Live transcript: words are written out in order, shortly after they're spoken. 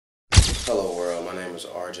Hello world, my name is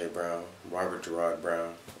Jerrod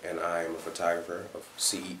Brown, and I am a photographer,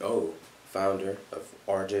 CEO, founder of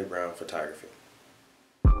RJ Brown Photography.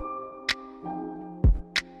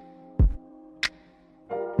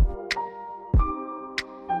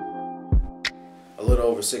 A little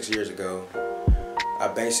over 6 years ago, I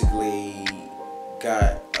basically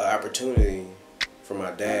got an opportunity from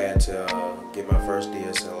my dad to get my first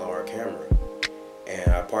DSLR camera,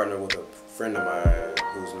 and I partnered with a friend of mine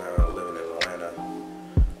who's now living in Atlanta.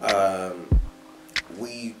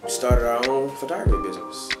 We started our own photography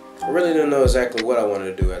business. I really didn't know exactly what I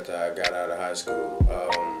wanted to do after I got out of high school.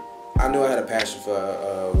 I knew I had a passion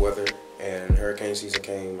for weather, and hurricane season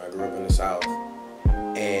came. I grew up in the South,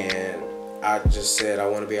 and I just said I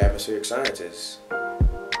want to be an atmospheric scientist,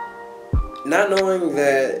 not knowing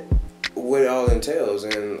that what it all entails.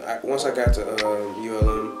 And once I got to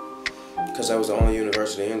ULM, because that was the only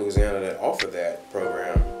university in Louisiana that offered that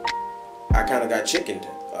program, I kind of got chickened.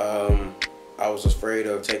 I was afraid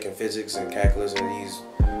of taking physics and calculus and these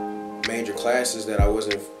major classes that I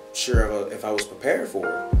wasn't sure if I was prepared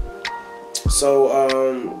for. So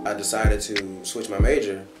I decided to switch my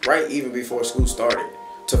major right even before school started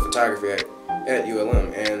to photography at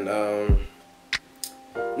ULM. And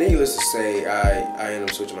needless to say, I ended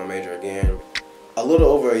up switching my major again a little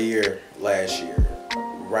over a year last year,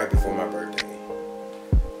 right before my birthday.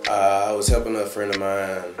 I was helping a friend of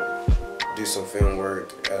mine do some film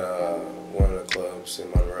work at one of the clubs in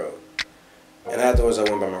Monroe. And afterwards I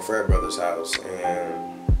went by my frat brother's house, and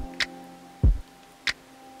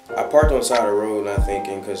I parked on the side of the road not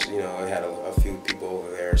thinking, because you know it had a few people over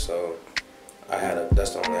there, so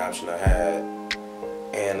that's the only option I had.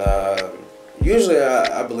 And usually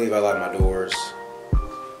I believe I lock my doors,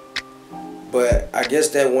 but I guess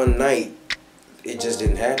that one night it just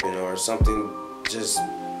didn't happen, or something just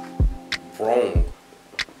wrong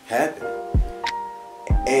happened.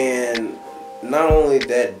 And not only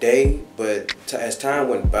that day, but as time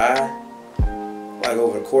went by, like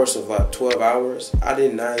over the course of like 12 hours, I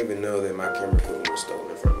did not even know that my camera equipment was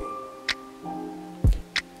stolen from me.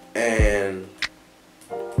 And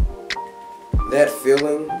that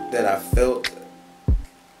feeling that I felt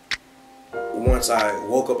once I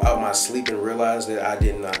woke up out my sleep and realized that I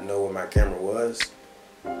did not know where my camera was,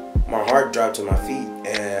 my heart dropped to my feet,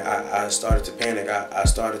 and I started to panic. I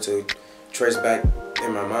started to trace back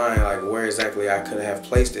in my mind like where exactly I could have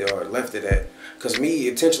placed it or left it at. Because me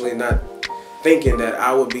intentionally not thinking that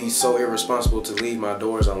I would be so irresponsible to leave my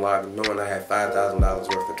doors unlocked, knowing I had $5,000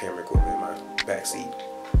 worth of camera equipment in my back seat.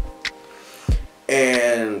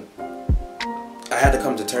 And I had to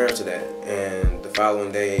come to terms to that. And the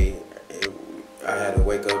following day, I had to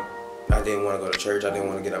wake up. I didn't want to go to church. I didn't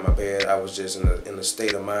want to get out of my bed. I was just in a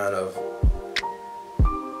state of mind of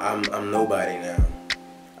I'm nobody now.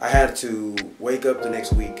 I had to wake up the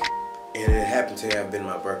next week, and it happened to have been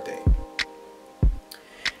my birthday.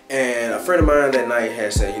 And a friend of mine that night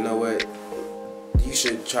had said, you know what, you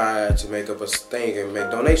should try to make up a thing and make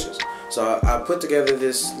donations. So I put together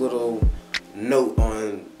this little note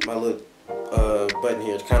on my little button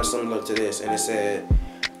here, kind of similar to this, and it said,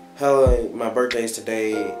 hello, my birthday is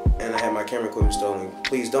today, and I had my camera equipment stolen.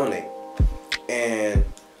 Please donate. And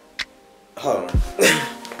hold on.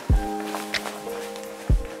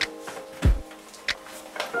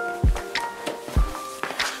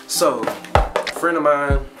 So, a friend of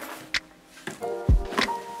mine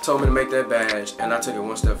told me to make that badge, and I took it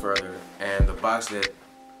one step further. And the box that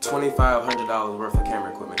 $2,500 worth of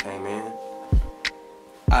camera equipment came in,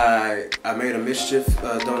 I made a mischief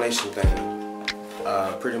donation thing.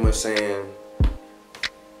 Pretty much saying,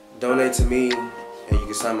 donate to me and you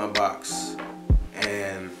can sign my box.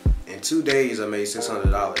 And in 2 days I made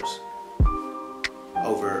 $600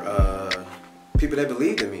 over people that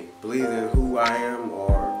believed in me, believed in who I am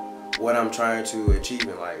or what I'm trying to achieve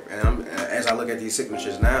in life. And as I look at these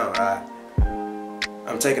signatures now,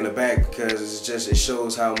 I'm taken aback, because it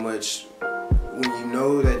shows how much, when you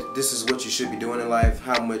know that this is what you should be doing in life,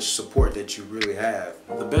 how much support that you really have.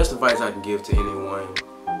 The best advice I can give to anyone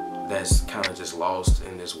that's kind of just lost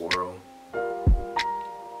in this world,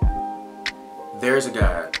 there's a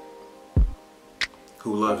God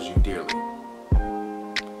who loves you dearly,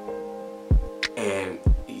 and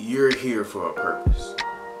you're here for a purpose.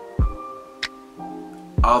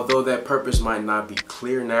 Although that purpose might not be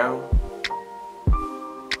clear now,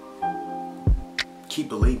 keep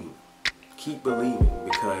believing. Keep believing,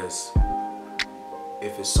 because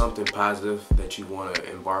if it's something positive that you want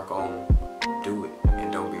to embark on, do it,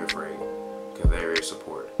 and don't be afraid, because there is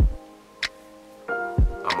support.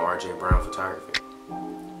 I'm RJ Brown Photography.